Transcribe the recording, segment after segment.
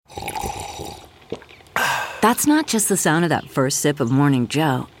That's not just the sound of that first sip of Morning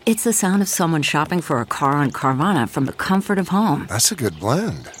Joe. It's the sound of someone shopping for a car on Carvana from the comfort of home. That's a good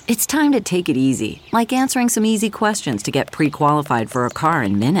blend. It's time to take it easy, like answering some easy questions to get pre-qualified for a car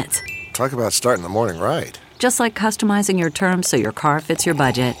in minutes. Talk about starting the morning right. Just like customizing your terms so your car fits your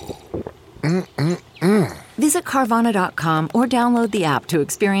budget. Visit Carvana.com or download the app to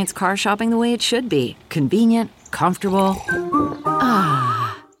experience car shopping the way it should be. Convenient, comfortable.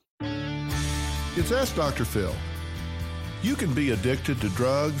 It's Ask Dr. Phil. You can be addicted to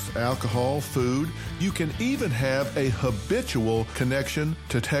drugs, alcohol, food. You can even have a habitual connection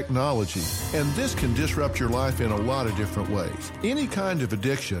to technology. And this can disrupt your life in a lot of different ways. Any kind of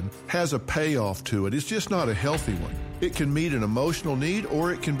addiction has a payoff to it. It's just not a healthy one. It can meet an emotional need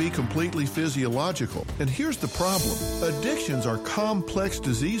or it can be completely physiological. And here's the problem. Addictions are complex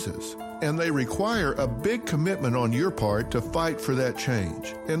diseases, and they require a big commitment on your part to fight for that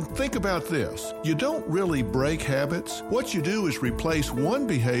change. And think about this. You don't really break habits. What you do is replace one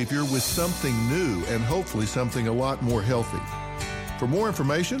behavior with something new and hopefully something a lot more healthy. For more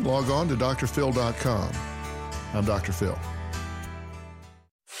information, log on to drphil.com. I'm Dr. Phil.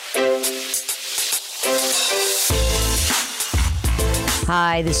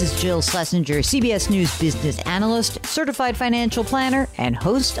 Hi, this is Jill Schlesinger, CBS News business analyst, certified financial planner, and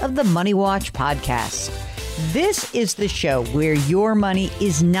host of the Money Watch podcast. This is the show where your money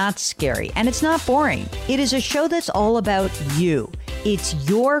is not scary and it's not boring. It is a show that's all about you. It's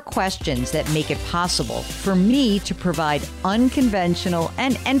your questions that make it possible for me to provide unconventional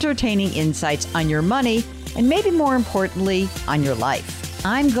and entertaining insights on your money and maybe more importantly, on your life.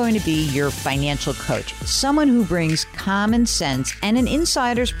 I'm going to be your financial coach, someone who brings common sense and an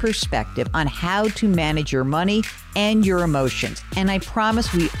insider's perspective on how to manage your money and your emotions. And I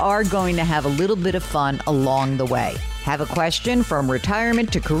promise we are going to have a little bit of fun along the way. Have a question from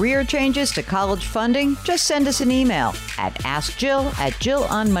retirement to career changes to college funding? Just send us an email at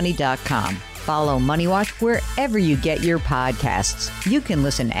askjill@jillonmoney.com. Follow Money Watch wherever you get your podcasts. You can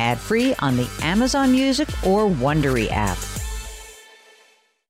listen ad-free on the Amazon Music or Wondery app.